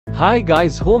Hi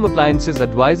guys, Home Appliances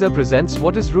Advisor presents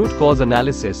what is root cause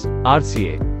analysis,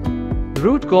 RCA.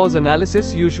 Root cause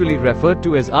analysis, usually referred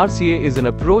to as RCA, is an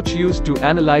approach used to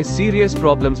analyze serious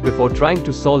problems before trying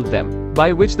to solve them,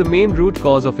 by which the main root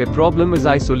cause of a problem is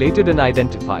isolated and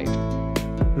identified.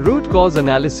 Root cause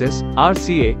analysis,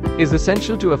 RCA, is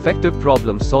essential to effective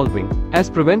problem solving, as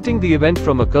preventing the event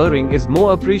from occurring is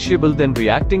more appreciable than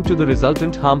reacting to the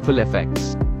resultant harmful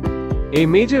effects. A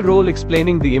major role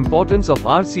explaining the importance of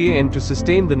RCA and to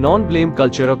sustain the non-blame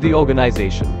culture of the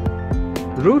organization.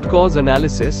 Root cause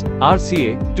analysis,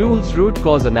 RCA, tools. Root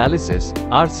cause analysis,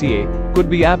 RCA, could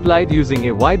be applied using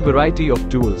a wide variety of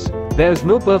tools. There is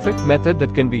no perfect method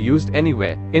that can be used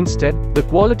anywhere. Instead, the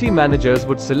quality managers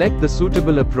would select the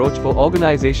suitable approach for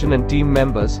organization and team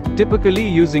members, typically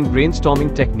using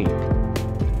brainstorming technique.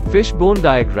 Fishbone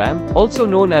diagram, also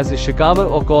known as Ishikawa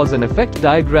or cause and effect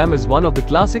diagram, is one of the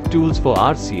classic tools for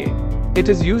RCA. It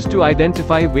is used to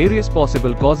identify various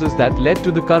possible causes that led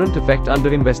to the current effect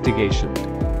under investigation.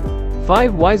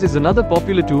 5 whys is another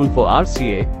popular tool for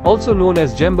RCA, also known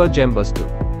as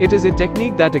Gembastu. It is a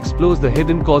technique that explores the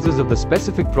hidden causes of the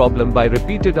specific problem by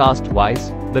repeated asked whys.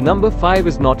 The number 5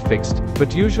 is not fixed,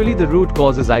 but usually the root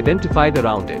cause is identified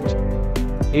around it.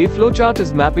 A flowchart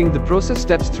is mapping the process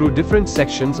steps through different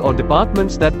sections or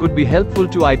departments that could be helpful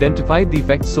to identify the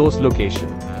defect source location.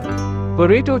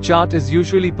 Pareto chart is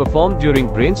usually performed during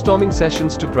brainstorming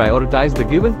sessions to prioritize the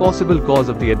given possible cause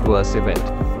of the adverse event.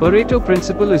 Pareto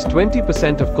Principle is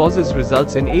 20% of causes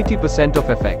results in 80% of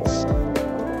effects.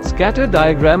 Scatter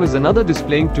diagram is another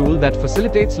displaying tool that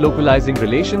facilitates localizing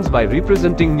relations by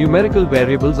representing numerical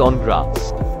variables on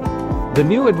graphs. The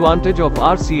new advantage of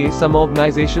RCA: some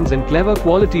organizations and clever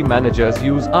quality managers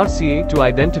use RCA to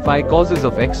identify causes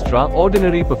of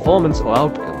extraordinary performance or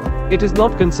outcome. It is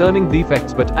not concerning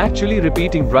defects but actually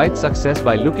repeating bright success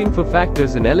by looking for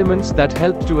factors and elements that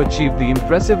help to achieve the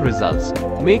impressive results,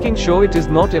 making sure it is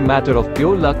not a matter of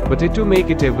pure luck but to make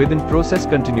it a within process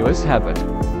continuous habit.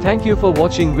 Thank you for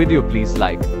watching video. Please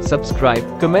like,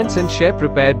 subscribe, comments and share.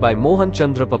 Prepared by Mohan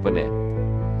Chandra Papane.